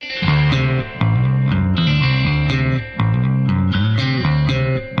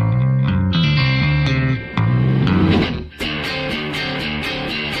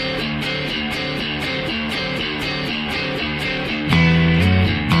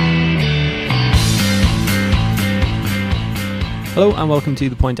Hello and welcome to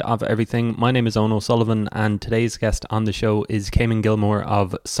The Point of Everything. My name is Owen O'Sullivan and today's guest on the show is Caimin Gilmore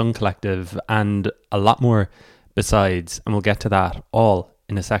of Sun Collective and a lot more besides, and we'll get to that all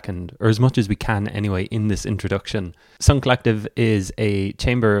in a second, or as much as we can anyway in this introduction. Sun Collective is a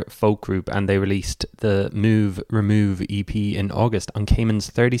chamber folk group and they released the Move Remove EP in August on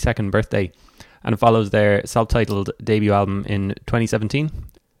Caimin's 32nd birthday, and it follows their self-titled debut album in 2017.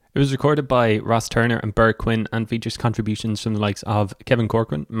 It was recorded by Ross Turner and Bert Quinn and features contributions from the likes of Kevin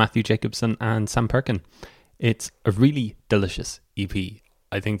Corcoran, Matthew Jacobson and Sam Perkin. It's a really delicious EP.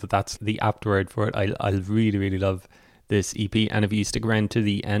 I think that's the apt word for it. I really love this EP, and if you stick around to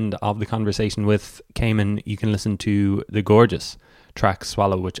the end of the conversation with Caimin, you can listen to the gorgeous track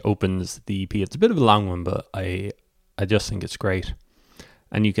Swallow, which opens the EP. It's a bit of a long one, but I just think it's great.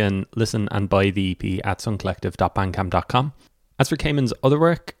 And you can listen and buy the EP at suncollective.bandcamp.com. As for Caimin's other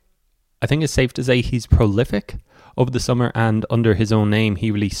work, I think it's safe to say he's prolific. Over the summer and under his own name, he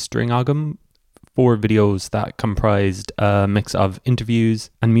released String Ogum, 4 videos that comprised a mix of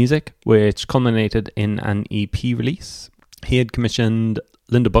interviews and music, which culminated in an EP release. He had commissioned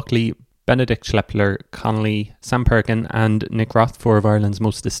Linda Buckley, Benedict Schleppler, Connolly, Sam Perkin and Nick Roth, 4 of Ireland's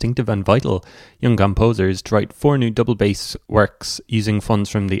most distinctive and vital young composers, to write 4 new double bass works using funds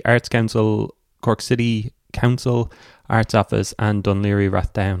from the Arts Council, Cork City Council, Arts Office and Dunleary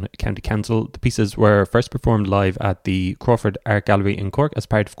Rathdown County Council. The pieces were first performed live at the Crawford Art Gallery in Cork as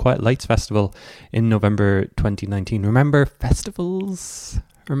part of Quiet Lights Festival in November 2019. Remember festivals?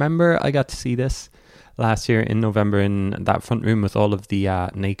 Remember I got to see this last year in November in that front room with all of the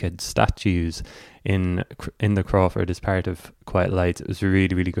naked statues in the Crawford as part of Quiet Lights. It was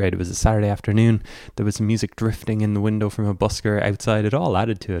really great. It was a Saturday afternoon. There was music drifting in the window from a busker outside. It all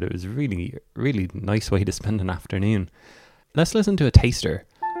added to it. It was a really nice way to spend an afternoon. Let's listen to a taster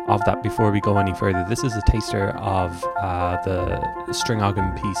of that before we go any further. This is a taster of the String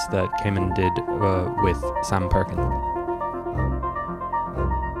Ogum piece that Caimin did with Sam Perkin.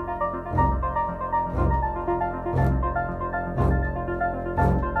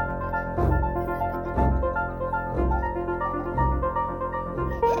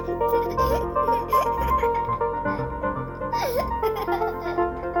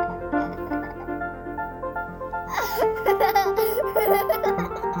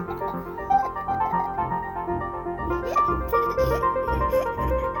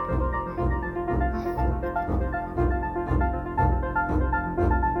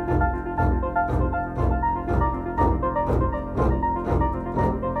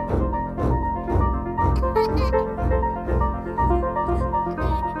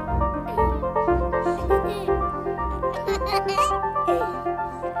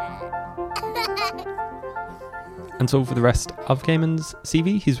 And so for the rest of Caimin's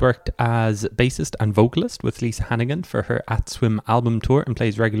CV, he's worked as bassist and vocalist with Lisa Hannigan for her At Swim album tour and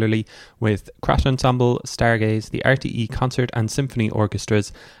plays regularly with Crash Ensemble, Stargaze, the RTE Concert and Symphony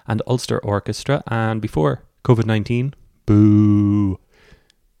Orchestras and Ulster Orchestra. And before COVID-19, boo,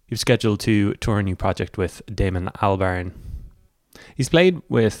 he was scheduled to tour a new project with Damon Albarn. He's played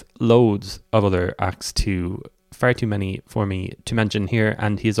with loads of other acts too, far too many for me to mention here,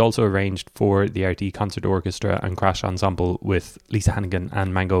 and he has also arranged for the RT Concert Orchestra and Crash Ensemble with Lisa Hannigan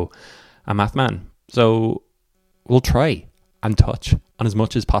and Mango and Mathman. So we'll try and touch on as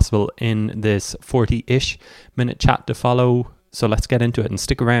much as possible in this 40-ish minute chat to follow. So let's get into it and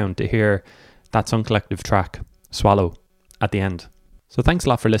stick around to hear that Sun Collective track, Swallow, at the end. So thanks a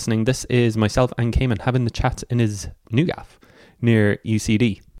lot for listening. This is myself and Caimin having the chat in his new gaff near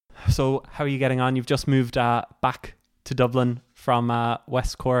UCD. So how are you getting on? You've just moved back to Dublin from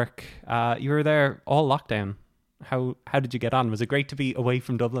West Cork. You were there all lockdown. How did you get on? Was it great to be away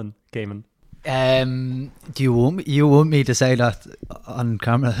from Dublin, Caimin? Do you want me to say that on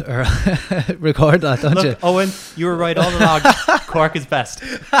camera or record that, don't you? Owen, you were right all along. Cork is best. Do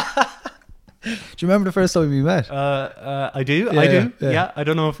you remember the first time we met? I do. Yeah, I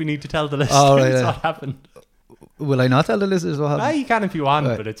don't know if we need to tell the listeners what happened. Will I not tell the listeners what happened? You can if you want,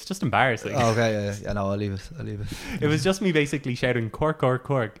 but it's just embarrassing. Okay, yeah, no, I'll leave it. It was just me basically shouting Cork, Cork,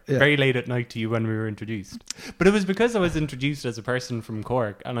 Cork very late at night to you when we were introduced. But it was because I was introduced as a person from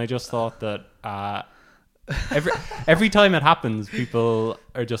Cork, and I just thought that every time it happens, people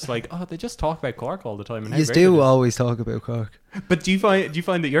are just like, oh, they just talk about Cork all the time. And you do always talk about Cork. But do you find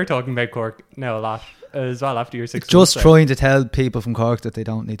that you're talking about Cork now a lot as well after your 6 months? Just trying to tell people from Cork that they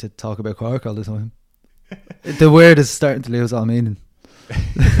don't need to talk about Cork all the time. The word is starting to lose all meaning.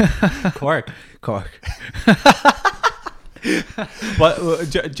 Cork.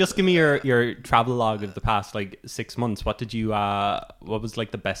 Just give me your travel log of the past like 6 months. What did you? What was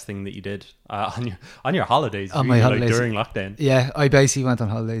like the best thing that you did on your holidays? On my holidays, like, during lockdown. Yeah, I basically went on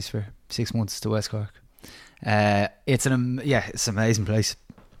holidays for 6 months to West Cork. It's an amazing place.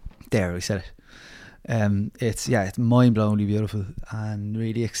 There, we said it. It's mind-blowingly beautiful and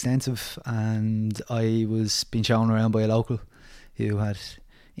really extensive. And I was being shown around by a local who had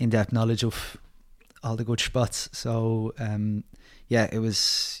in-depth knowledge of all the good spots. So it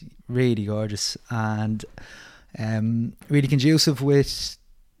was really gorgeous and really conducive with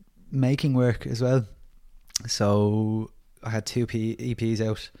making work as well. So I had 2 EPs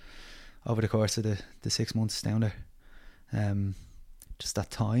out over the course of the 6 months down there. Just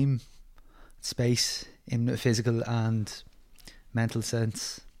that time, space in a physical and mental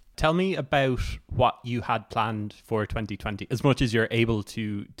sense. Tell me about what you had planned for 2020, as much as you're able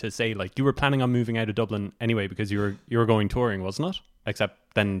to say. Like, you were planning on moving out of Dublin anyway because you were going touring, wasn't it? Except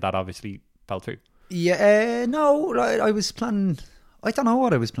then that obviously fell through. Yeah, no, I was planning. I don't know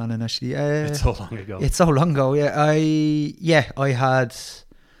what I was planning actually. It's so long ago. It's so long ago. Yeah, I had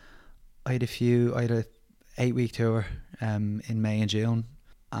a 8-week tour in May and June,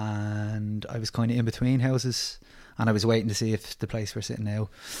 and I was kind of in between houses, and I was waiting to see if the place we're sitting now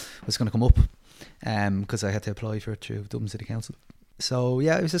was going to come up, because I had to apply for it through Dublin City Council. So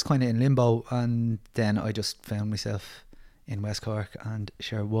yeah, I was just kind of in limbo, and then I just found myself in West Cork, and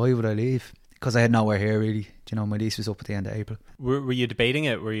sure, why would I leave? Because I had nowhere here really. You know, my lease was up at the end of April. Were you debating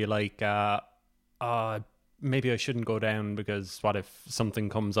it? Were you like, maybe I shouldn't go down because what if something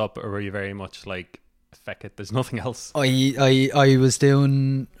comes up? Or were you very much like, feck it, there's nothing else? I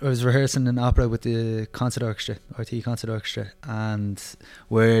was rehearsing an opera with the concert orchestra, RT concert orchestra, and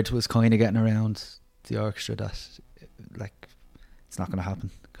word was kind of getting around the orchestra that like it's not going to happen,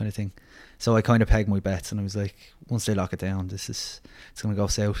 kind of thing. So I kind of pegged my bets, and I was like, once they lock it down, it's going to go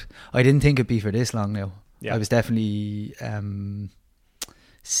south. I didn't think it'd be for this long now. Yeah. I was definitely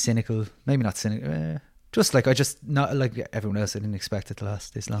cynical, maybe not cynical. Not like everyone else. I didn't expect it to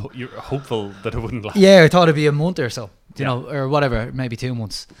last this long. You're hopeful that it wouldn't last. Yeah, I thought it'd be a month or so, you know, or whatever, maybe 2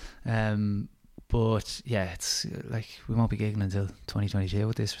 months. But yeah, it's like we won't be gigging until 2022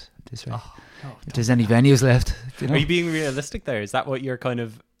 with this rate. Oh, no, if there's any venues left, you know? Are you being realistic there? Is that what you're kind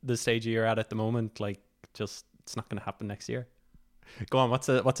of the stage you're at the moment? Like, just it's not going to happen next year. Go on. What's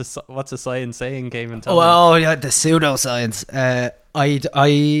a science saying, Caimin? Well, yeah, the pseudoscience.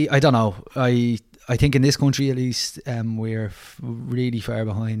 I don't know. I think in this country at least, we're really far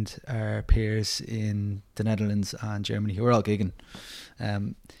behind our peers in the Netherlands and Germany, who are all gigging,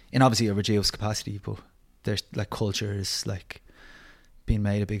 in obviously a reduced capacity, but there's like culture is like being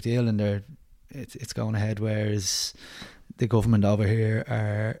made a big deal, and it's going ahead. Whereas the government over here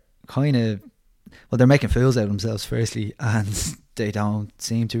are kind of, well, they're making fools out of themselves firstly, and they don't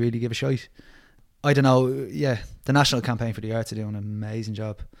seem to really give a shite. I don't know. Yeah, the National Campaign for the Arts are doing an amazing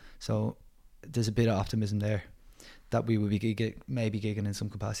job, so there's a bit of optimism there that we will be maybe gigging in some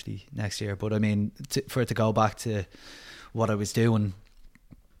capacity next year. But I mean, for it to go back to what I was doing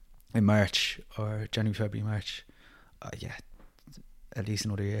in March or January, February, March, at least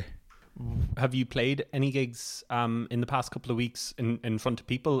another year. Have you played any gigs in the past couple of weeks in front of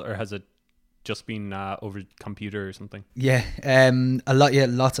people, or has it just been over computer or something? Yeah, a lot. Yeah,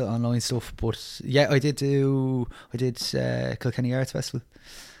 lots of online stuff. But yeah, I did Kilkenny Arts Festival.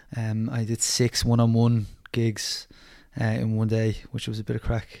 I did 6 one-on-one gigs in one day, which was a bit of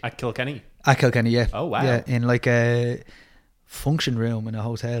crack. At Kilkenny? At Kilkenny, yeah. Oh, wow. Yeah, in like a function room in a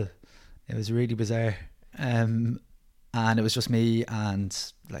hotel. It was really bizarre. And it was just me and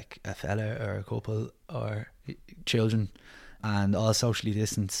like a fella or a couple or children, and all socially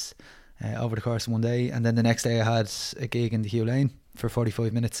distanced over the course of one day. And then the next day I had a gig in the Hugh Lane for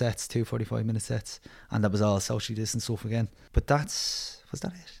 45-minute sets, 2 45-minute sets, and that was all socially distanced stuff again. But was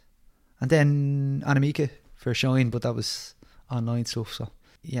that it? And then Anamika for Shine, but that was online stuff. So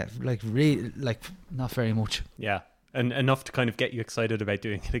yeah, like really, like not very much. Yeah, and enough to kind of get you excited about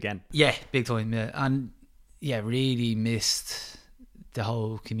doing it again. Yeah, big time. Yeah, and yeah, really missed the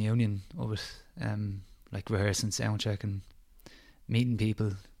whole communion of it. Like rehearsing, sound checking, meeting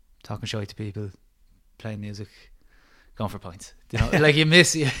people, talking shit to people, playing music, going for pints. You know, like you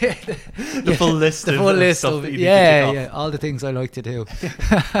miss the full list. The full list of all the things I like to do.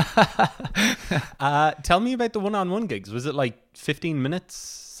 Tell me about the one-on-one gigs. Was it like 15 minutes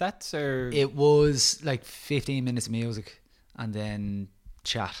sets, or it was like 15 minutes of music and then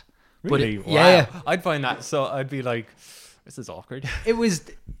chat? Really? But wow. Yeah, I'd find that, so I'd be like, this is awkward. It was.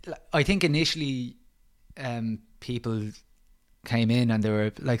 I think initially, people came in and they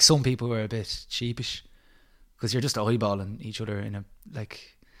were like, some people were a bit sheepish because you're just eyeballing each other in a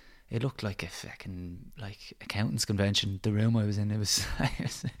like. It looked like a fucking like accountants convention. The room I was in, it was,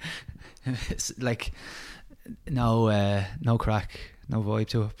 it's like no crack, no vibe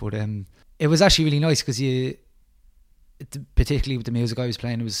to it. But it was actually really nice because particularly with the music I was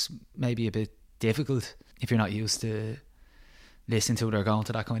playing, it was maybe a bit difficult if you're not used to listening to it or going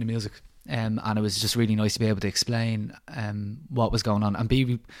to that kind of music. And it was just really nice to be able to explain what was going on and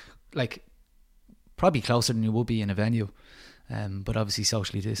be like probably closer than you would be in a venue. But obviously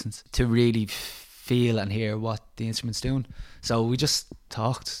socially distanced, to really feel and hear what the instrument's doing. So we just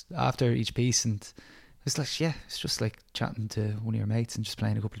talked after each piece, and it's like, yeah, it's just like chatting to one of your mates and just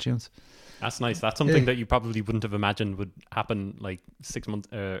playing a couple of tunes. That's nice. That's something that you probably wouldn't have imagined would happen like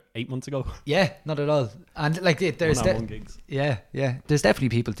 8 months ago. Yeah, not at all. And like there's one-on-one gigs. Yeah. There's definitely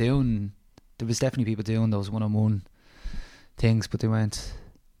people doing. There was definitely people doing those one-on-one things, but they weren't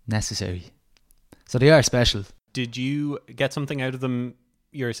necessary. So they are special. Did you get something out of them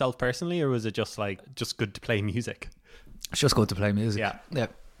yourself personally, or was it just good to play music? It's just good to play music.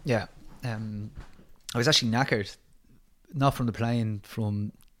 Yeah. I was actually knackered, not from the playing,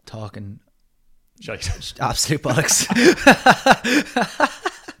 from talking. Shite. Absolute bollocks.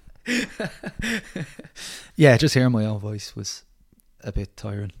 Yeah, just hearing my own voice was a bit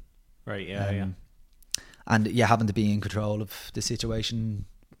tiring. Right. Yeah. And having to be in control of the situation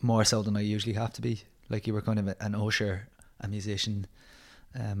more so than I usually have to be. Like you were kind of an usher, a musician,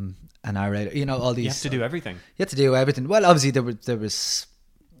 a narrator. You know, all these. You have to do everything. You have to do everything. Well, obviously there was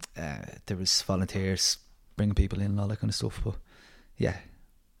volunteers bringing people in and all that kind of stuff. But yeah,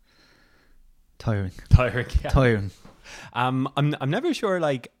 tiring. Yeah. Tiring. I'm never sure,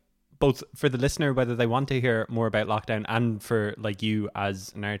 like, both for the listener whether they want to hear more about lockdown, and for like you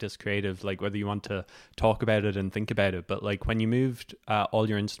as an artist creative, like whether you want to talk about it and think about it. But like when you moved all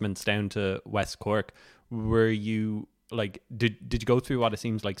your instruments down to West Cork, were you like, did you go through what it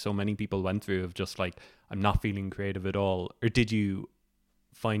seems like so many people went through of just like, I'm not feeling creative at all? Or did you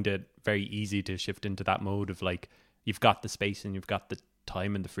find it very easy to shift into that mode of like, you've got the space and you've got the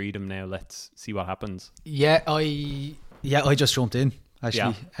time and the freedom now, let's see what happens? I just jumped in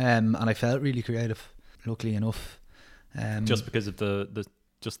actually. And I felt really creative, luckily enough. Just because of the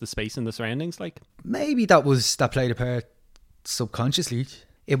space and the surroundings, like? Maybe that played a part subconsciously.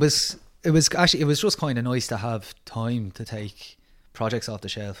 It was just kind of nice to have time to take projects off the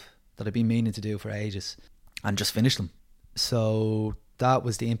shelf that I've been meaning to do for ages and just finish them. So that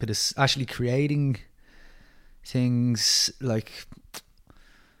was the impetus. Actually creating things like,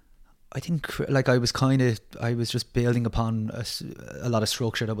 I think like I was just building upon a lot of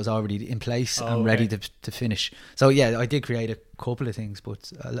structure that was already in place and ready to finish. So yeah, I did create a couple of things,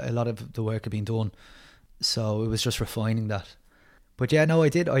 but a lot of the work had been done. So it was just refining that. But yeah, no, I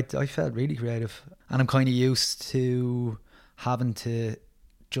did. I felt really creative, and I'm kind of used to having to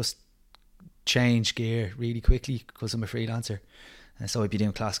just change gear really quickly because I'm a freelancer. And so I'd be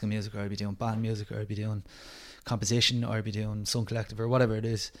doing classical music, or I'd be doing band music, or I'd be doing composition, or I'd be doing Sun Collective, or whatever it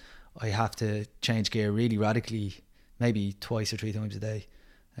is. I have to change gear really radically, maybe 2 or 3 times a day.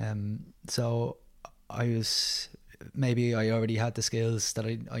 So I already had the skills that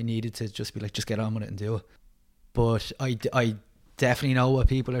I needed to just be like, just get on with it and do it. But I definitely know what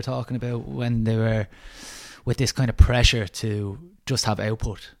people are talking about when they were with this kind of pressure to just have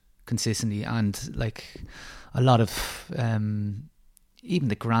output consistently, and like a lot of even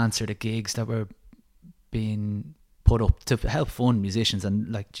the grants or the gigs that were being put up to help fund musicians, and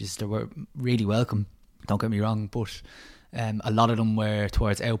like just they were really welcome, don't get me wrong, but a lot of them were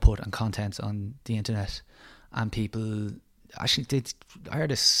towards output and content on the internet, and people actually did,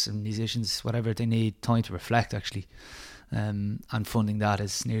 artists and musicians, whatever, they need time to reflect actually, and funding that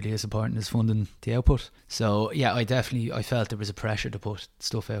is nearly as important as funding the output. So yeah, I felt there was a pressure to put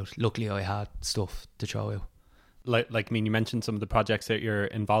stuff out. Luckily I had stuff to throw out. Like I mean, you mentioned some of the projects that you're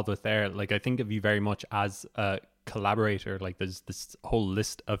involved with there. Like I think of you very much as a collaborator. Like there's this whole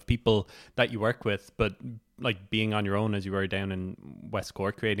list of people that you work with, but like being on your own as you were down in West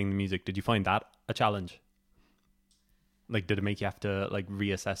Cork creating the music, did you find that a challenge? Like did it make you have to like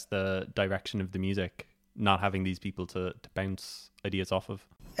reassess the direction of the music, not having these people to bounce ideas off of?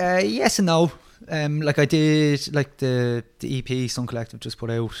 Yes and no. Like I did, like the EP Sun Collective just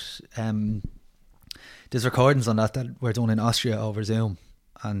put out, there's recordings on that were done in Austria over Zoom,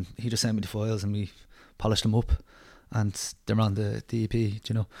 and he just sent me the files and we polished them up, and they're on the EP,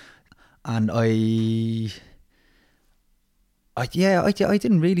 you know. And I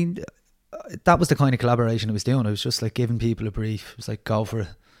didn't really, that was the kind of collaboration I was doing. I was just like giving people a brief. It was like, go for it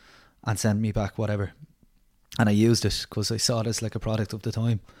and send me back whatever. And I used it because I saw it as like a product of the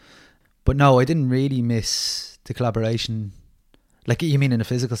time. But no, I didn't really miss the collaboration. Like, you mean in a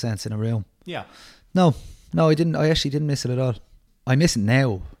physical sense in a room? Yeah. No, I didn't. I actually didn't miss it at all. I miss it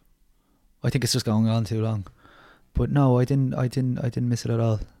now. I think it's just going on too long. But no, I didn't miss it at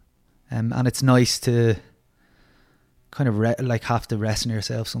all. And it's nice to kind of have to rest in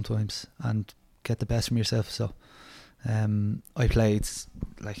yourself sometimes and get the best from yourself. So, I played,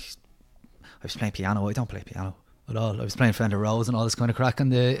 like, I was playing piano. I don't play piano at all. I was playing Fender Rhodes and all this kind of crack on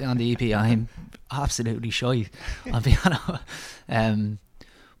the EP. I'm absolutely shy on piano.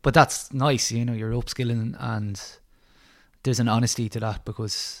 But that's nice, you know, you're upskilling and there's an honesty to that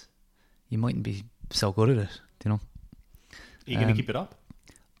because you mightn't be so good at it, you know. Are you going to keep it up?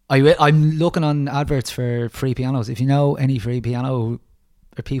 I'm looking on adverts for free pianos. If you know any free piano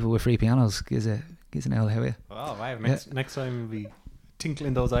or people with free pianos, gives an L, how are you? Oh, wow. Next time we'll be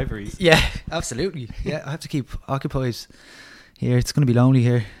tinkling those ivories. Yeah, absolutely. Yeah, I have to keep occupied here. It's going to be lonely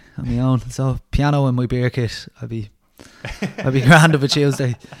here on my own. So piano and my beer kit, I'll be grand of a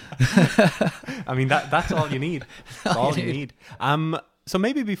Tuesday. I mean, that's all you need. That's all you need. So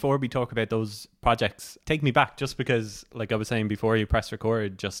maybe before we talk about those projects, take me back, just because, like I was saying before you press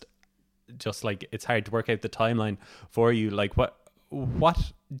record, just like it's hard to work out the timeline for you. Like, what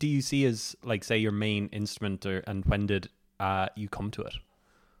do you see as, like, say, your main instrument, and when did you come to it?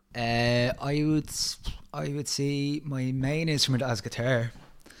 I would see my main instrument as guitar.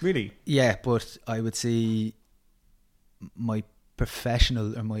 Really? Yeah, but I would see my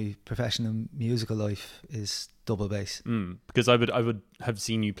professional musical life is double bass. Because I would have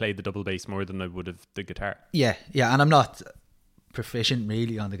seen you play the double bass more than I would have the guitar. Yeah, and I'm not proficient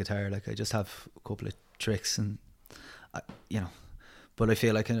really on the guitar. Like, I just have a couple of tricks, and but I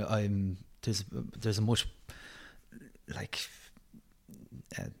feel like there's a much, like,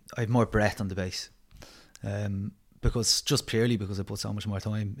 I have more breadth on the bass, because I put so much more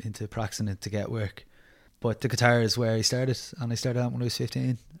time into practicing it to get work. But the guitar is where I started, and I started out when I was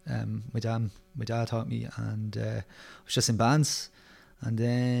 15. My dad taught me, and I was just in bands. And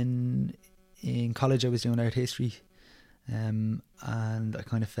then in college I was doing art history, and I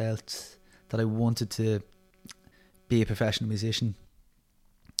kind of felt that I wanted to be a professional musician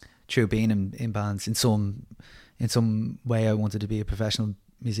through being in bands. In some way I wanted to be a professional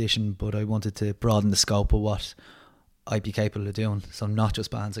musician, but I wanted to broaden the scope of what I'd be capable of doing. So not just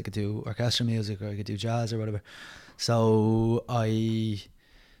bands, I could do orchestral music, or I could do jazz or whatever. So I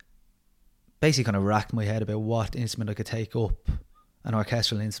basically kind of racked my head about what instrument I could take up, an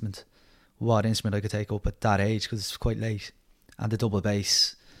orchestral instrument, what instrument I could take up at that age, because it's quite late. And the double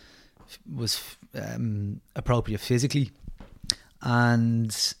bass was appropriate physically. And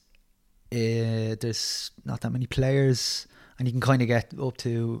there's not that many players, and you can kind of get up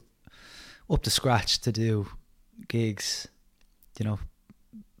to scratch to do gigs, you know,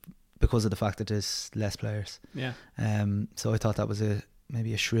 because of the fact that there's less players. Yeah. So I thought that was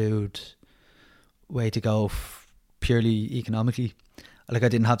maybe a shrewd way to go, purely economically. Like, I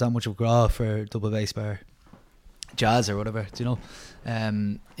didn't have that much of a graw for double bass bar jazz or whatever, do you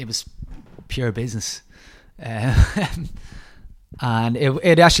know? It was pure business. And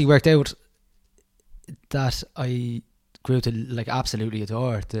it actually worked out that I grew to, like, absolutely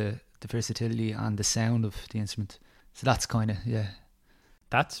adore the versatility and the sound of the instrument. So that's kind of, yeah.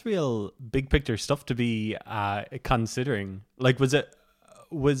 That's real big picture stuff to be considering. Like, was it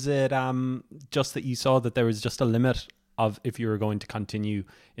just that you saw that there was just a limit of if you were going to continue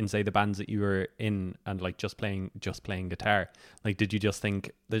in, say, the bands that you were in, and, like, just playing guitar? Like, did you just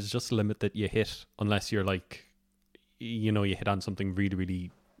think there's just a limit that you hit, unless you're, like, you know, you hit on something really,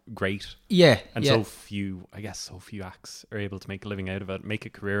 really great? Yeah. And yeah. so few acts are able to make a living out of it, make a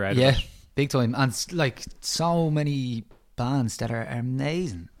career out of it. Yeah, big time. And, like, so many bands that are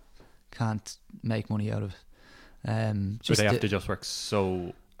amazing can't make money out of it. So they have to just work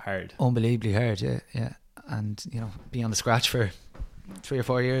so hard. Unbelievably hard, yeah. And, you know, be on the scratch for 3 or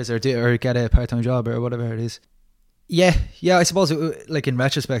 4 years, or get a part-time job or whatever it is. Yeah, I suppose, like, in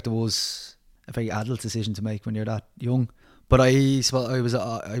retrospect, it was a very adult decision to make when you're that young. But I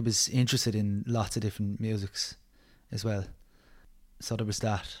was interested in lots of different musics as well. So there was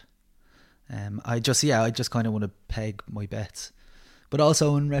that. I just kind of want to peg my bets. But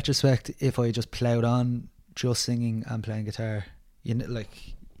also, in retrospect, if I just ploughed on just singing and playing guitar, you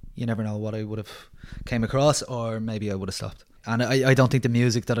never know what I would have came across, or maybe I would have stopped. And I don't think the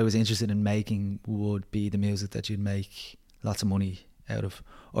music that I was interested in making would be the music that you'd make lots of money out of,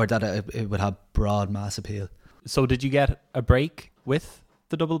 or that it would have broad mass appeal. So did you get a break with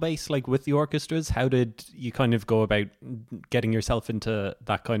the double bass, like with the orchestras? How did you kind of go about getting yourself into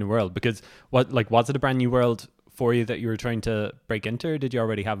that kind of world? Because was it a brand new world for you that you were trying to break into, or did you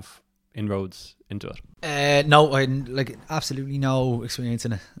already have inroads into it? No, I like absolutely no experience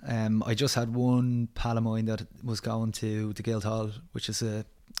in it. I just had one pal of mine that was going to the Guildhall, which is a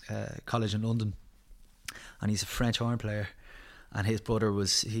college in London, and he's a French horn player, and his brother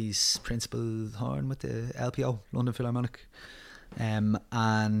he's principal horn with the LPO, London Philharmonic, and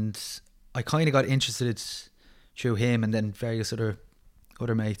I kind of got interested through him and then various other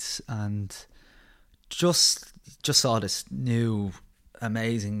mates, and just saw this new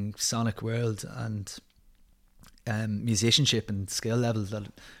amazing sonic world and musicianship and skill level that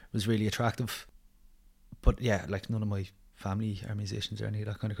was really attractive. But yeah, like none of my family are musicians or any of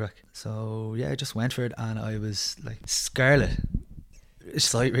that kind of crack. So yeah, I just went for it, and I was like scarlet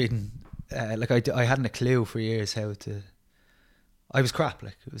sight reading. Like I hadn't a clue for years how to. I was crap.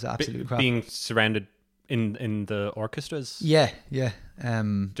 Like it was absolute crap. Being surrounded in the orchestras. Yeah.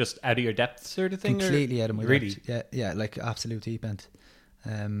 Just out of your depth, sort of thing. Completely out of my really. Depth. Yeah, like absolute deep end.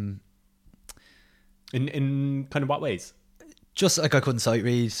 In kind of what ways? Just like I couldn't sight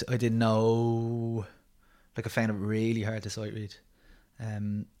read. I didn't know. Like I found it really hard to sight read.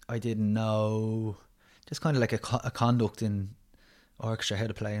 I didn't know. Just kind of like a conduct in orchestra, how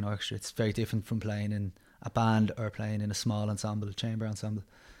to play an orchestra. It's very different from playing in a band or playing in a small ensemble, chamber ensemble.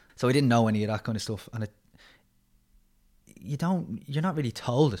 So I didn't know any of that kind of stuff, and you're not really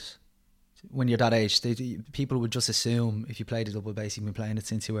told it when you're that age. People would just assume if you played a double bass, you've been playing it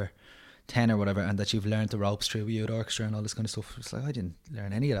since you were 10 or whatever, and that you've learned the ropes through youth orchestra and all this kind of stuff. It's like I didn't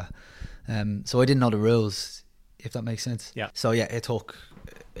learn any of that, so I didn't know the rules, if that makes sense. Yeah. So yeah, it took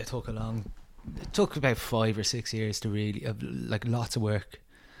about 5 or 6 years to really like lots of work,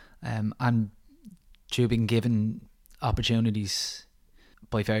 and through being given opportunities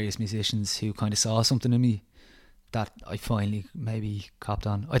by various musicians who kind of saw something in me that I finally maybe copped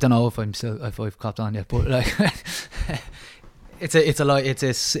on. I don't know if I've copped on yet, but like it's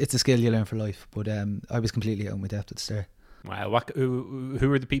a skill you learn for life. But I was completely out of my depth at the start. Wow. Who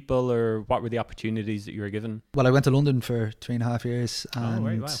were the people, or what were the opportunities that you were given? Well, I went to London for 3.5 years, and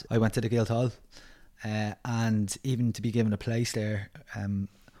right, wow. I went to the Guildhall, and even to be given a place there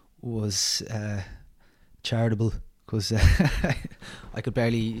was charitable, because I could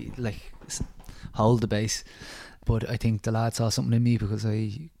barely like hold the bass. But I think the lad saw something in me, because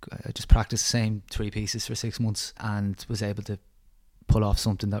I just practiced the same 3 pieces for 6 months and was able to pull off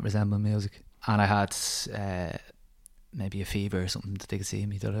something that resembled music. And I had maybe a fever or something that they could see in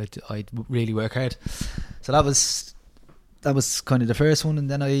me, that I'd really work hard. So that was kind of the first one. And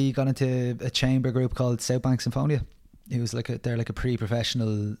then I got into a chamber group called South Bank Symphonia. It was they're like a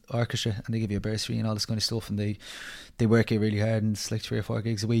pre-professional orchestra, and they give you a bursary and all this kind of stuff, and they work you really hard, and it's like 3 or 4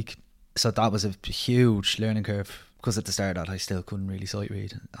 gigs a week. So that was a huge learning curve, because at the start of that I still couldn't really sight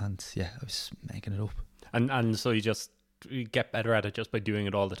read, and yeah, I was making it up. And so you get better at it just by doing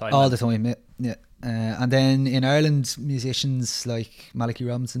it all the time? All the time, yeah. And then in Ireland, musicians like Malachi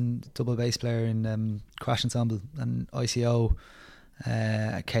Robinson, double bass player in Crash Ensemble, and ICO,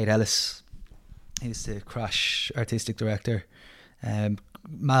 Kate Ellis, he's the Crash artistic director.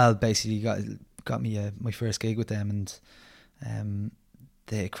 Mal basically got me my first gig with them, and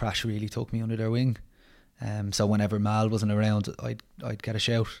the Crash really took me under their wing. So whenever Mal wasn't around, I'd get a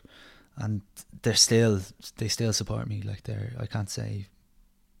shout, and they still support me. Like I can't say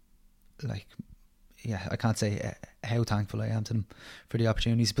how thankful I am to them for the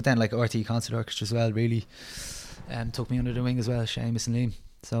opportunities. But then like RT Concert Orchestra as well really took me under their wing as well, Seamus and Liam.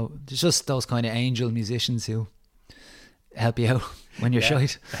 So there's just those kind of angel musicians who help you out when you're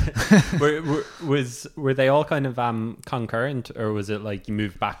shite. Were they all kind of concurrent, or was it like you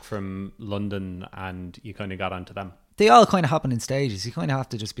moved back from London and you kind of got onto them? They all kind of happen in stages. You kind of have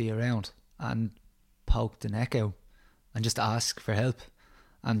to just be around and poke the neck out and just ask for help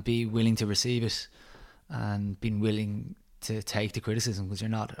and be willing to receive it, and being willing to take the criticism, because you're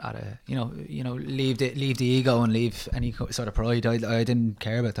not at a leave the ego and leave any sort of pride. I didn't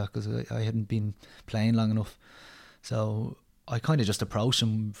care about that, because I hadn't been playing long enough. So I kind of just approached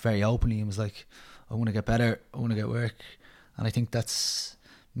him very openly and was like, I want to get better, I want to get work. And I think that's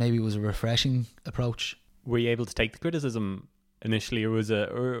maybe was a refreshing approach. Were you able to take the criticism initially, or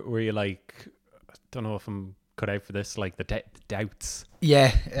were you like, I don't know if I'm cut out for this, like the doubts?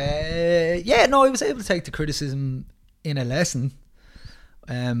 No, I was able to take the criticism in a lesson.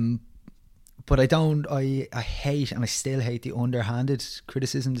 But I hate, and I still hate, the underhanded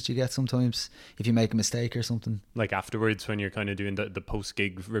criticism that you get sometimes if you make a mistake or something. Like afterwards when you're kind of doing the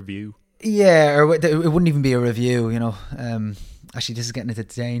post-gig review? Yeah, or it wouldn't even be a review, Actually, this is getting into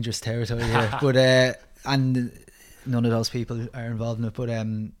dangerous territory here. But, and none of those people are involved in it. But,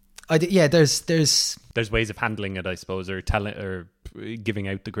 there's ways of handling it, I suppose, or telling, or giving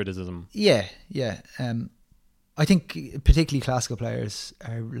out the criticism. Yeah. I think particularly classical players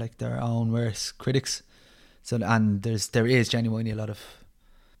are like their own worst critics. So, and there is genuinely a lot of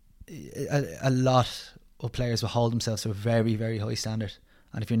players will hold themselves to a very, very high standard,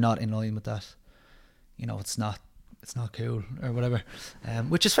 and if you're not in line with that, it's not cool or whatever,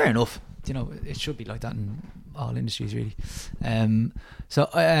 which is fair enough. It should be like that in all industries, really.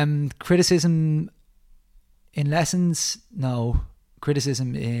 Criticism in lessons, no.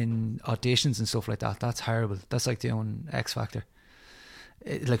 Criticism in auditions and stuff like that, that's horrible. That's like doing X Factor.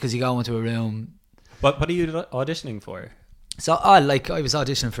 Because you go into a room. What are you auditioning for? So I was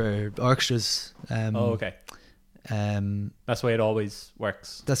auditioning for orchestras. Okay. That's the way it always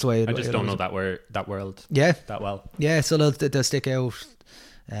works. That's the way I just don't know that world. Yeah. That well. Yeah. So they'll stick out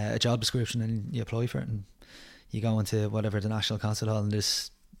a job description and you apply for it, and you go into whatever the National Concert Hall, and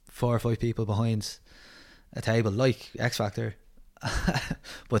there's 4 or 5 people behind a table like X Factor,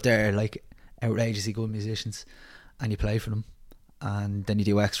 but they're like outrageously good musicians, and you play for them, and then you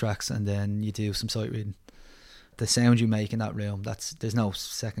do extracts, and then you do some sight reading. The sound you make in that room, there's no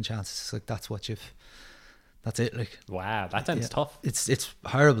second chance. It's like that's it. Like, wow, that sounds tough. It's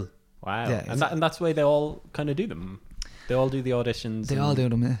horrible. Wow. Yeah, and that's the way they all kind of do them. They all do the auditions. They all do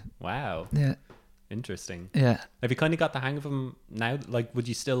them. Yeah. Wow. Yeah. Interesting. Yeah. Have you kind of got the hang of them now? Like, would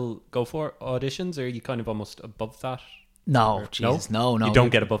you still go for auditions, or are you kind of almost above that? No, Jesus, no. You don't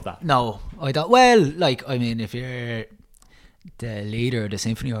get above that? No, I don't. Well, like, I mean, if you're the leader of the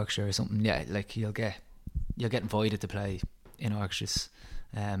symphony orchestra or something, yeah, like you'll get invited to play in orchestras,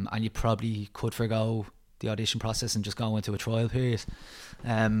 and you probably could forgo the audition process and just go into a trial period.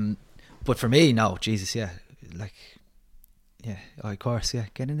 But for me, no, Jesus, yeah, like, yeah, of course, yeah,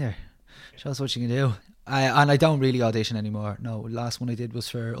 get in there, show us what you can do. And I don't really audition anymore. No, last one I did was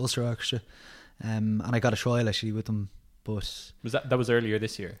for Ulster Orchestra, and I got a trial actually with them. But that was earlier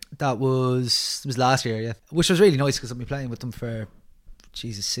this year? That was last year, yeah, which was really nice because I've been playing with them for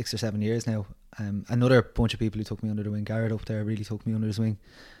 6 or 7 years now. Another bunch of people who took me under the wing, Garrett up there, really took me under his wing,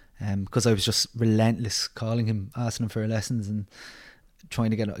 because I was just relentless calling him, asking him for lessons and trying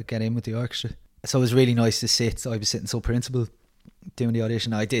to get in with the orchestra. So it was really nice to sit. So I was sitting so principal doing the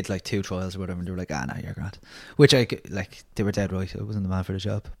audition. I did like 2 trials or whatever, and they were like, no, you're grand, which they were dead right. I wasn't the man for the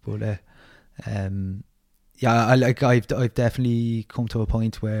job, but yeah, I've definitely come to a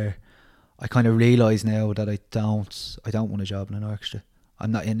point where I kind of realise now that I don't want a job in an orchestra.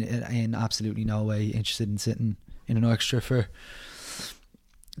 I'm not in absolutely no way interested in sitting in an orchestra for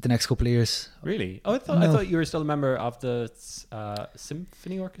the next couple of years. Really? Oh, I thought you were still a member of the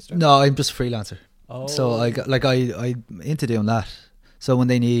symphony orchestra. No, I'm just a freelancer. Oh, so I'm into doing that. So when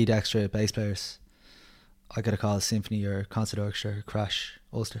they need extra bass players, I get a call symphony or concert orchestra, Crash,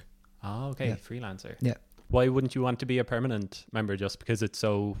 Ulster. Oh, okay, yeah. Freelancer. Yeah. Why wouldn't you want to be a permanent member? Just because it's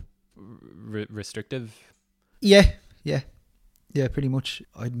so restrictive? Yeah, pretty much.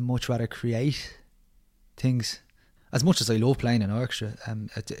 I'd much rather create things. As much as I love playing an orchestra,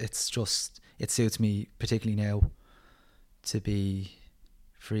 it suits me particularly now to be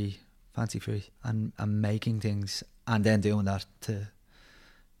free, fancy free, and making things, and then doing that to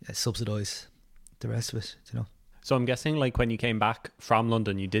subsidise the rest of it, So I'm guessing, like, when you came back from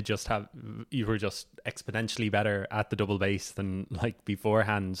London, you were just exponentially better at the double bass than like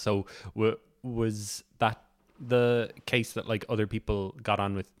beforehand. So was that the case that like other people got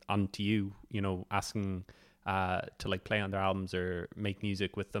onto you, asking to like play on their albums or make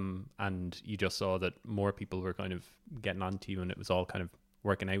music with them, and you just saw that more people were kind of getting onto you, and it was all kind of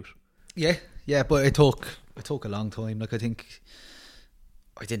working out? Yeah, but it took a long time. Like, I think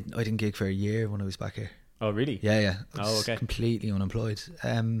I didn't gig for a year when I was back here. Oh, really? Yeah. I was completely unemployed.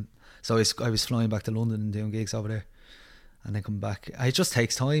 So I was flying back to London and doing gigs over there, and then coming back. It just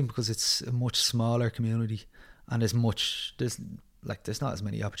takes time because it's a much smaller community, and there's not as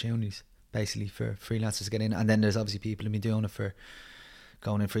many opportunities basically for freelancers to get in. And then there's obviously people who've been doing it for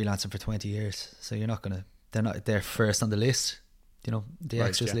going in freelancing for 20 years. So they're first on the list, the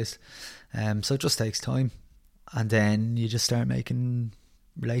extras list. So it just takes time, and then you just start making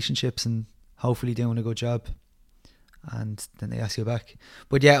relationships and hopefully doing a good job, and then they ask you back.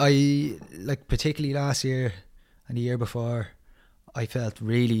 But yeah, I particularly last year and the year before, I felt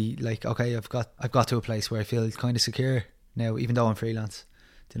really like, okay, I've got to a place where I feel kind of secure now, even though I'm freelance.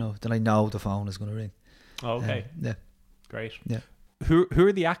 Then I know the phone is going to ring. Oh, okay. Yeah. Great. Yeah. Who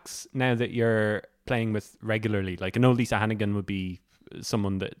are the acts now that you're playing with regularly? Like, I know Lisa Hannigan would be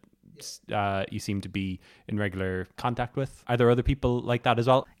someone that you seem to be in regular contact with. Are there other people like that as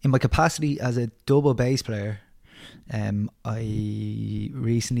well? In my capacity as a double bass player, I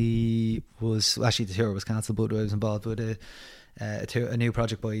recently was, actually the tour was cancelled, but I was involved with a new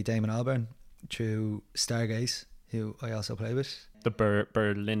project by Damon Albarn through Stargaze, who I also play with. The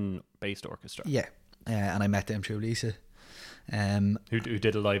Berlin-based orchestra. Yeah, and I met them through Lisa. Who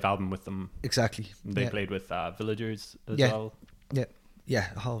did a live album with them. Exactly. They played with Villagers as Yeah. well. Yeah,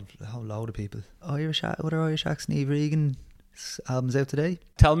 a whole load of people. Other Irish acts, Niamh Regan's album's out today.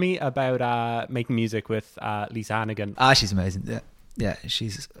 Tell me about making music with Lisa Hannigan. She's amazing. Yeah,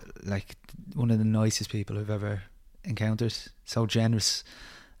 she's like one of the nicest people I've ever encountered. So generous,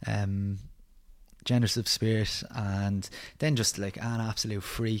 generous of spirit, and then just like an absolute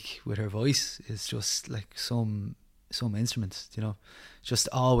freak with her voice. Is just like some instruments, just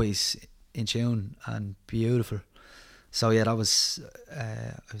always in tune and beautiful. So yeah, that was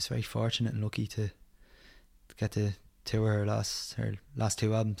I was very fortunate and lucky to get to tour her last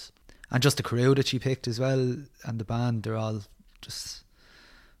two albums, and just the crew that she picked as well, and the band, they're all just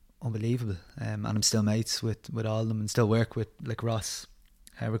unbelievable. And I'm still mates with all of them, and still work with like Ross.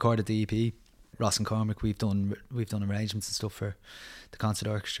 Recorded the EP. Ross and Cormac, we've done arrangements and stuff for the concert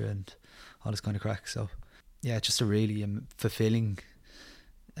orchestra and all this kind of crack. So yeah, just a really fulfilling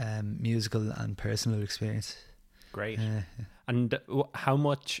musical and personal experience. Great. And how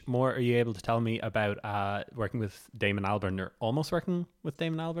much more are you able to tell me about working with Damon Albarn, or almost working with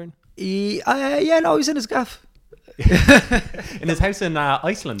Damon Albarn? No, he was in his gaff. In his house in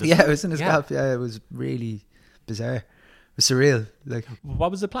Iceland? Yeah, it was in his gaff. Yeah, it was really bizarre. It was surreal. Like, what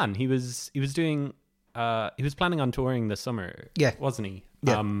was the plan? He was doing. He was planning on touring this summer. Yeah, wasn't he?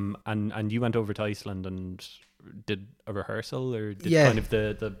 Yeah. And you went over to Iceland and did a rehearsal, or did Yeah. kind of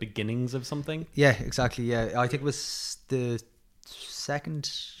the beginnings of something? Yeah, exactly. Yeah, I think it was the second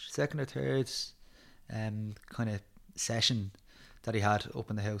or third kind of session that he had up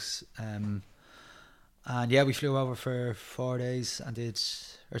in the house. And yeah, we flew over for 4 days and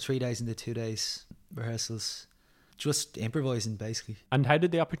 3 days and did 2 days rehearsals, just improvising basically. And how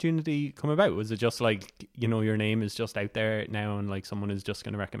did the opportunity come about? Was it just like, your name is just out there now and like someone is just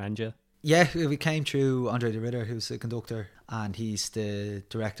going to recommend you? Yeah, we came through Andre de Ritter, who's the conductor, and he's the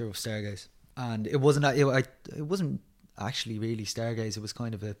director of Stargaze. And it wasn't actually really Stargaze. It was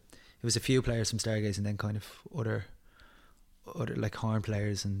kind of it was a few players from Stargaze, and then kind of other like horn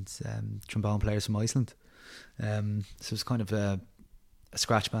players and trombone players from Iceland. So it was kind of a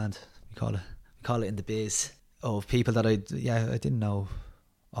scratch band, we call it in the biz, of people that I didn't know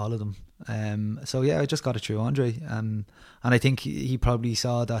all of them. So yeah, I just got it through Andre, and I think he probably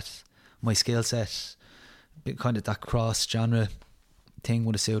saw that my skill set, kind of that cross genre thing,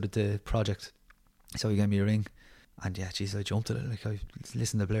 would have suited the project. So he gave me a ring, and yeah, geez, I jumped at it. Like, I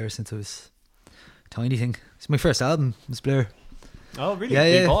listened to Blair since I was a tiny thing. It's my first album, it was Blair. Oh really?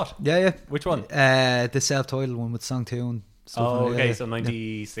 Yeah, You bought? Yeah. Which one? The self-titled one with song 2 and stuff. Oh, okay, yeah. so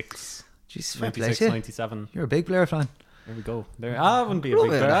 96. Jeez, 96, 97. You're a big Blair fan. There we go. I wouldn't be a big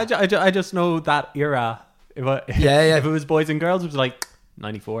Blair. I just know that era. If it was boys and girls, it was like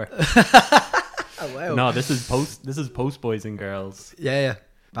 94. Oh wow. No, this is post Boys and Girls. Yeah.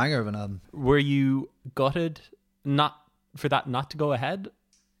 Banger of an album. Were you gutted not to go ahead?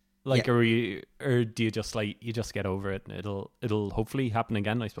 Like, Yeah. or do you just get over it and it'll hopefully happen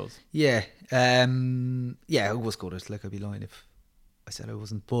again, I suppose? Yeah. Yeah, it was good. Like, I'd be lying if I said I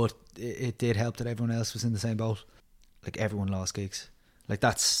wasn't. But it did help that everyone else was in the same boat. Like, everyone lost gigs. Like,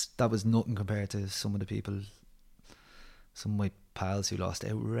 that was nothing compared to some of the people, some of my pals who lost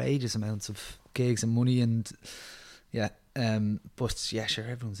outrageous amounts of gigs and money, and yeah. But yeah, sure,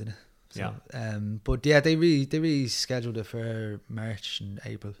 everyone's in it. So, yeah. But yeah, they rescheduled it for March and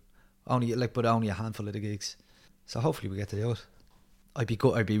April. Only a handful of the gigs. So hopefully we get to do it. I'd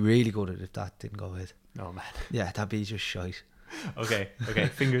be really good at it if that didn't go ahead. Oh man. Yeah, that'd be just shite. Okay.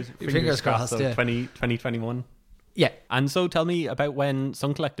 Fingers crossed. So Yeah. 2021. Yeah. And so tell me about when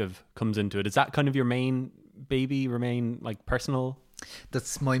Sun Collective comes into it. Is that kind of your main baby, remain like personal?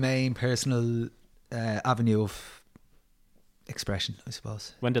 That's my main personal avenue of expression, I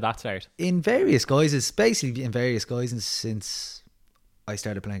suppose. When did that start? In various guises, since I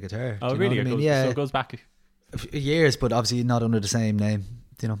started playing guitar. Oh, Do you really? know what I mean? So Yeah, it goes back. years, but obviously not under the same name.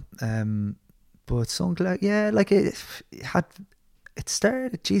 But Sun Collective, yeah, like it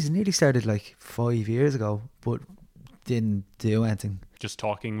started. Geez, it nearly started like 5 years ago, but didn't do anything. Just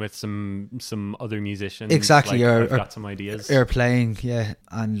talking with some other musicians. Exactly, like, I've got some ideas. Or playing, yeah,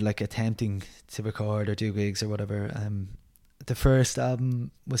 and like attempting to record or do gigs or whatever. The first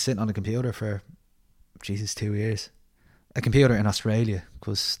album was sitting on a computer for 2 years. A computer in Australia,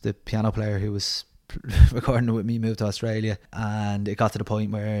 because the piano player who was recording it with me moved to Australia, and it got to the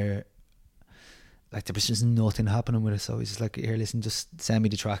point where like there was just nothing happening with it. So he's just like, here, listen, just send me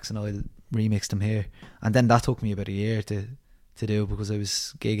the tracks and I'll remix them here. And then that took me about a year to do, because I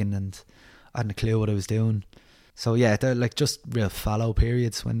was gigging and I hadn't a clue what I was doing. So yeah, they're like just real fallow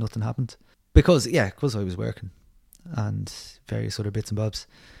periods when nothing happened, because I was working and various other bits and bobs.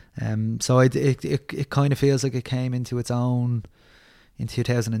 So it kind of feels like it came into its own in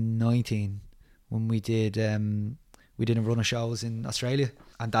 2019 when we did a run of shows in Australia,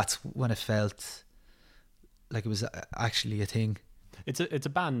 and that's when it felt like it was actually a thing. It's a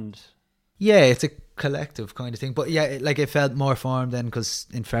band. Yeah, it's a collective kind of thing. But yeah, it felt more formed then, because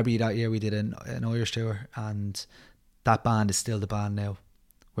in February that year we did an Irish tour, and that band is still the band now,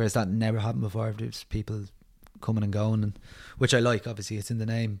 whereas that never happened before. There's people coming and going, and which I like. Obviously, it's in the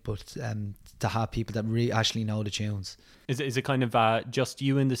name, but to have people that actually know the tunes. Is it kind of just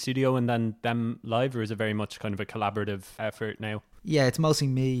you in the studio and then them live, or is it very much kind of a collaborative effort now? Yeah, it's mostly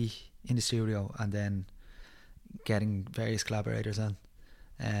me in the studio and then getting various collaborators on.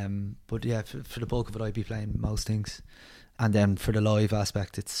 But yeah, for the bulk of it, I'd be playing most things, and then for the live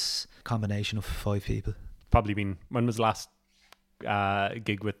aspect, it's a combination of 5 people. Probably been. When was the last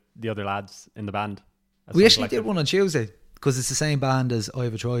gig with the other lads in the band? We actually did one on Tuesday, because it's the same band as I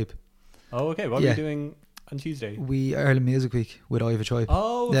Have a Tribe. Oh, okay. What are we doing on Tuesday? We Ireland Music Week with I Have a Tribe.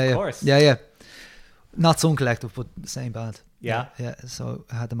 Oh, of course. Yeah. Not Sun Collective, but the same band. Yeah. So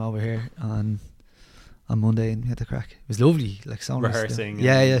I had them over here on Monday, and we had the crack. It was lovely, like so rehearsing.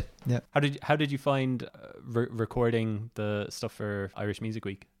 Yeah. How did you find recording the stuff for Irish Music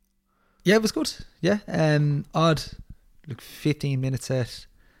Week? Yeah, it was good. Yeah, odd, like 15-minute set,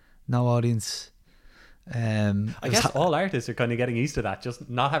 no audience. I guess all artists are kind of getting used to that, just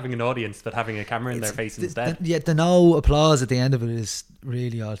not having an audience but having a camera in their face instead. The no applause at the end of it is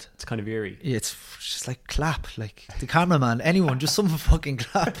really odd. It's kind of eerie. Yeah, it's just like clap, like the cameraman, anyone, just someone fucking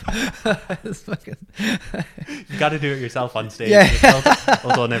clap. It's fucking you got to do it yourself on stage. Yeah.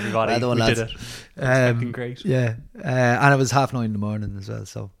 Well done, everybody. Well done, we did it. It's fucking great. Yeah, and it was 9:30 in the morning as well,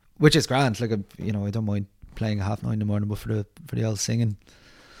 so which is grand. Like, I don't mind playing at 9:30 in the morning, but for the old singing.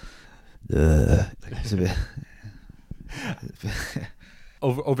 It's a bit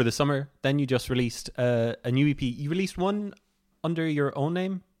over the summer. Then you just released a new EP. You released one under your own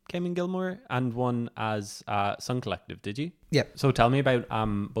name, Caimin Gilmore, and one as Sun Collective, did you? Yeah. So tell me about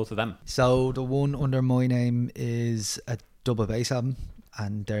both of them. So the one under my name is a double bass album,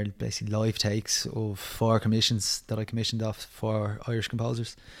 and they're basically live takes of 4 commissions that I commissioned off for Irish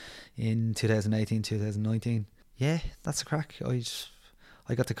composers in 2018, 2019. Yeah, that's a crack.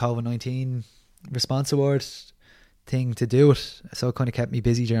 I got the COVID-19 response award thing to do it, so it kind of kept me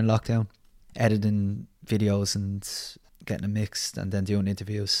busy during lockdown, editing videos and getting them mixed, and then doing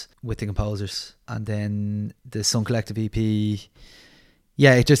interviews with the composers. And then the Sun Collective EP,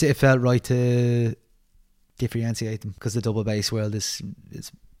 it felt right to differentiate them, because the double bass world is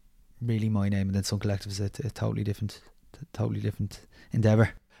really my name, and then Sun Collective is a totally different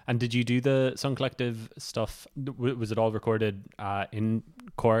endeavour. And did you do the Sun Collective stuff? Was it all recorded in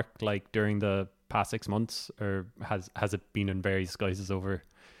Cork, like during the past 6 months, or has it been in various guises over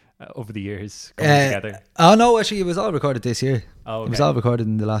the years coming together? Oh no, actually it was all recorded this year. Oh, okay. It was all recorded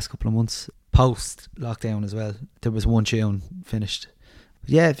in the last couple of months, post lockdown as well. There was one tune finished. But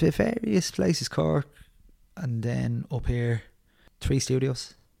yeah, various places, Cork, and then up here, 3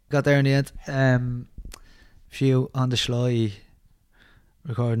 studios. Got there in the end. Few on the sly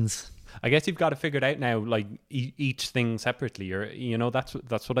recordings. I guess you've got to figure it out now, like each thing separately, or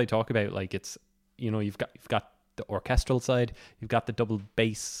that's what I talk about. Like, it's you've got the orchestral side, you've got the double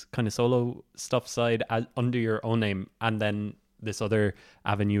bass kind of solo stuff side under your own name, and then this other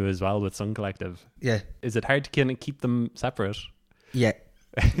avenue as well with Sun Collective. Yeah. Is it hard to kind of keep them separate? Yeah.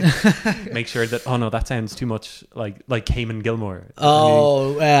 Make sure that that sounds too much like Caimin Gilmore.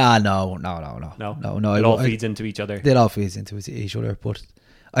 No. It all feeds into each other. It all feeds into each other, but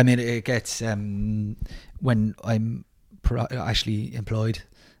I mean, it gets when I'm actually employed,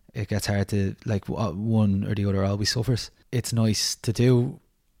 it gets hard to, like, one or the other always suffers. It's nice to do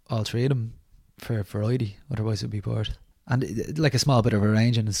all 3 of them for variety, otherwise it'd be bored. And like a small bit of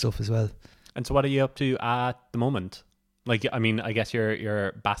arranging and stuff as well. And so what are you up to at the moment? Like, I mean, I guess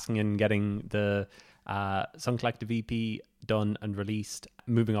you're basking in getting the Sun Collective EP done and released,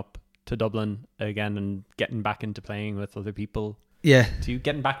 moving up to Dublin again and getting back into playing with other people. Yeah. So you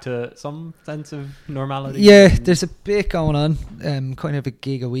getting back to some sense of normality? Yeah, there's a bit going on. Kind of a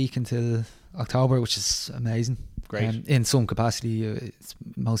gig a week until October, which is amazing. Great. In some capacity, it's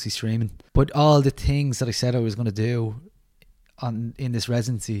mostly streaming. But all the things that I said I was going to do in this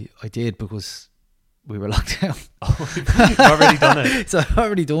residency, I did, because we were locked down. Oh, you've already done it. So I've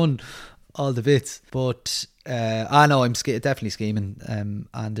already done all the bits. But I know I'm definitely scheming,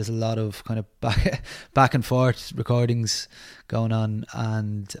 and there's a lot of kind of back and forth recordings going on,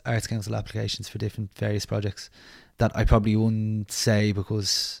 and Arts Council applications for different various projects that I probably wouldn't say,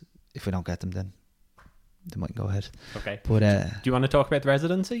 because if we don't get them, then they mightn't go ahead. Okay. But do you want to talk about the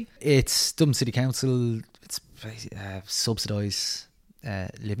residency? It's Dublin City Council. It's subsidised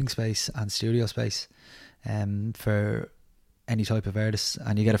living space and studio space for any type of artist,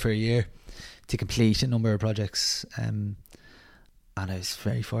 and you get it for a year to complete a number of projects. And I was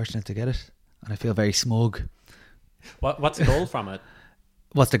very fortunate to get it, and I feel very smug. What's the goal from it?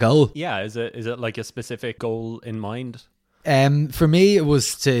 What's the goal? Yeah, is it like a specific goal in mind? For me, it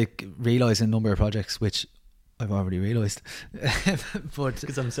was to realise a number of projects, which I've already realised. But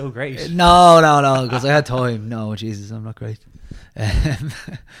because I'm so great. No, because I had time. No, Jesus, I'm not great.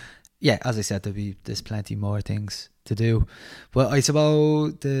 Yeah, as I said, there's plenty more things to do. But I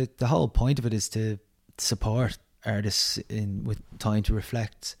suppose the whole point of it is to support artists with time to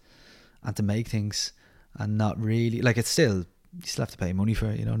reflect and to make things, and not really like, it's still, you still have to pay money for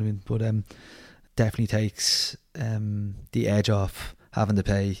it, you know what I mean? But definitely takes the edge off having to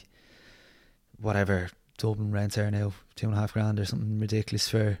pay whatever Dublin rents are now, $2,500 or something ridiculous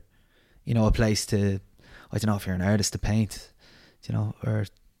for, you know, a place to, I don't know, if you're an artist, to paint, you know, or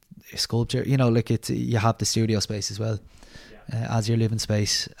a sculpture, you know, like you have the studio space as well, as your living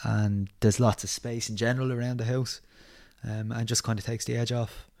space, and there's lots of space in general around the house, and just kind of takes the edge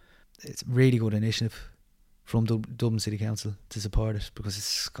off. It's a really good initiative from Dublin City Council to support it, because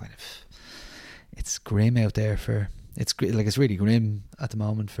it's grim out there it's really grim at the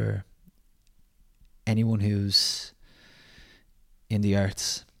moment for anyone who's in the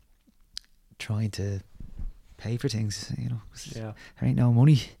arts trying to pay for things, you know. There ain't no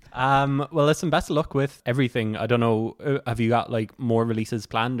money. Well, listen, best of luck with everything. I don't know, have you got like more releases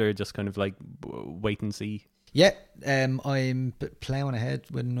planned, or just kind of like wait and see? Yeah, I'm ploughing ahead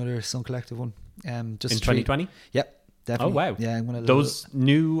with another Sun Collective one. Just in 2020? Yep, definitely. Oh wow! Yeah, I'm gonna those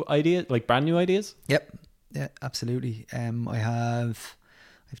new ideas, like brand new ideas. Yep, yeah, absolutely. I have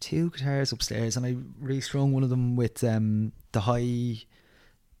two guitars upstairs, and I restrung one of them with the high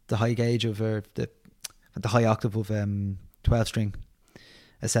gauge of the high octave of 12 string,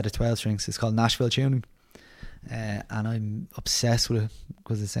 a set of 12 strings. It's called Nashville tuning, and I'm obsessed with it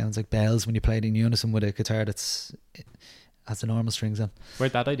because it sounds like bells when you play it in unison with a guitar has the normal strings on.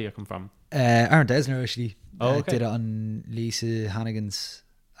 Where'd that idea come from? Aaron Desner actually okay. did it on Lisa Hannigan's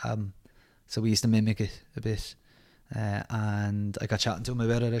album, so we used to mimic it a bit, and I got chatting to him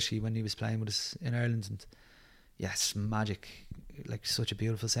about it actually when he was playing with us in Ireland, and yes, magic, like such a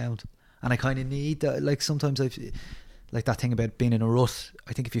beautiful sound. And I kind of need that, like sometimes I've like that thing about being in a rut.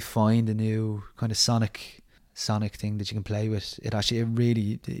 I think if you find a new kind of sonic thing that you can play with, it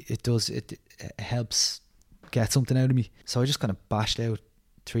helps get something out of me. So I just kind of bashed out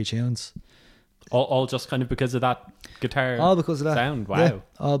 3 tunes. All just kind of because of that guitar. All because of that sound. Wow. Yeah,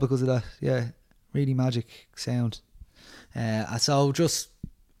 all because of that. Yeah, really magic sound. So just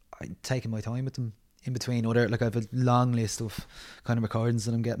I'm taking my time with them. In between I have a long list of kind of recordings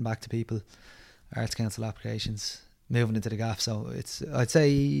that I'm getting back to people, Arts Council applications, moving into the gaff. So I'd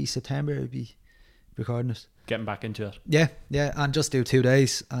say September I'd be recording it. Getting back into it. Yeah, and just do 2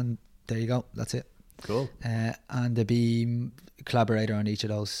 days, and there you go. That's it. Cool. And there'd be a collaborator on each of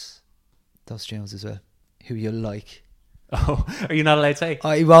those tunes as well, who you like. Oh, are you not allowed to say?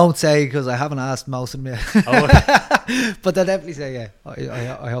 I won't say because I haven't asked most of them yet. Oh. But they'll definitely say yeah.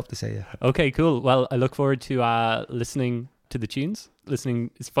 I hope to say yeah. Okay, cool. Well, I look forward to listening to the tunes,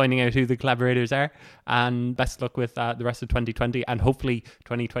 finding out who the collaborators are, and best luck with the rest of 2020, and hopefully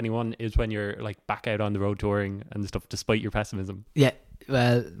 2021 is when you're like back out on the road touring and stuff, despite your pessimism. Yeah,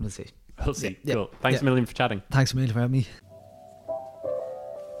 well, we'll see. We'll see. Yeah, cool. Thanks a million for chatting. Thanks a million for having me.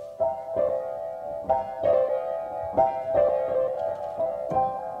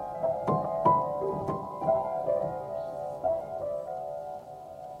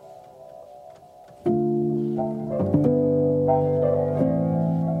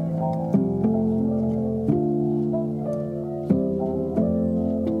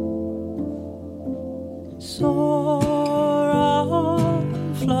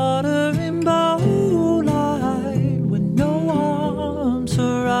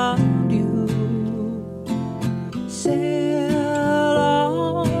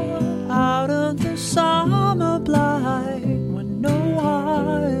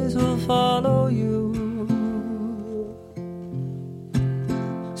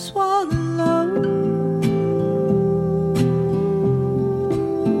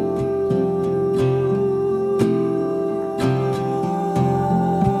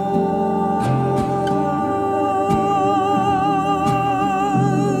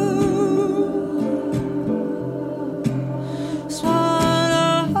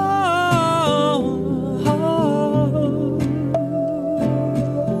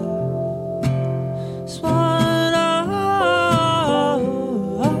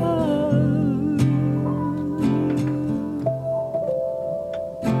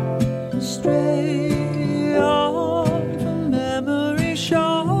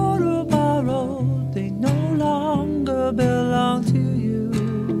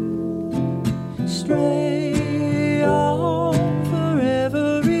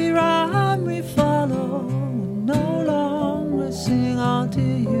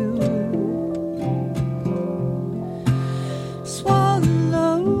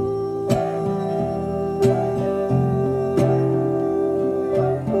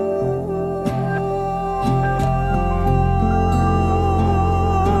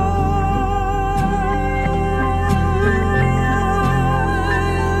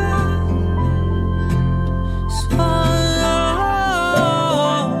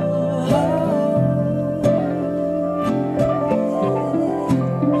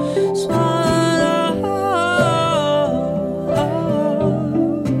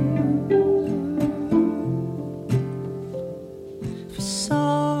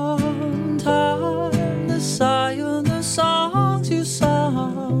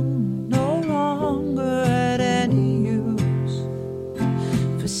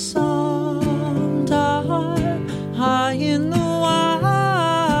 sometime high in the wilds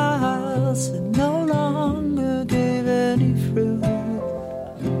that no longer gave any fruit.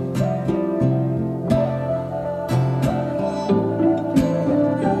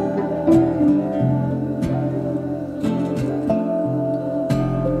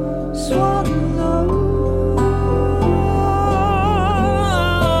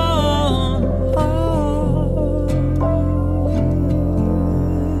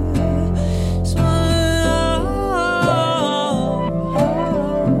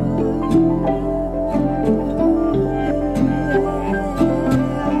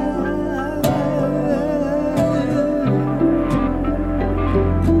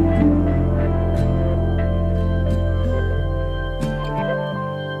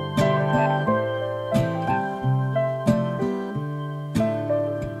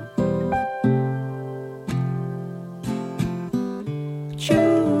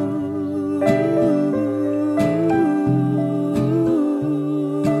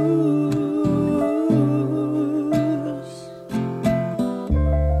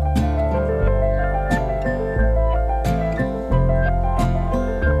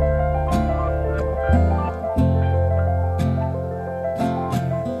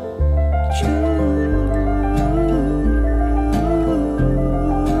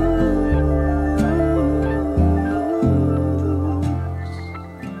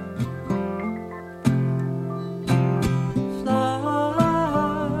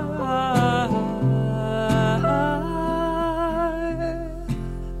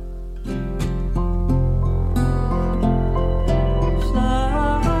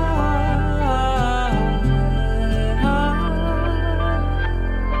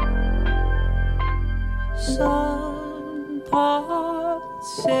 Sun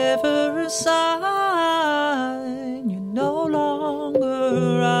parts ever aside, you're no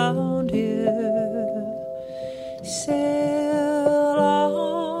longer around here. Sail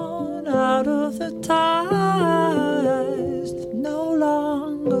on out of the ties that no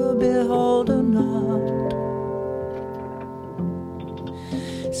longer beholden not.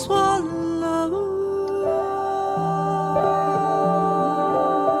 Swallow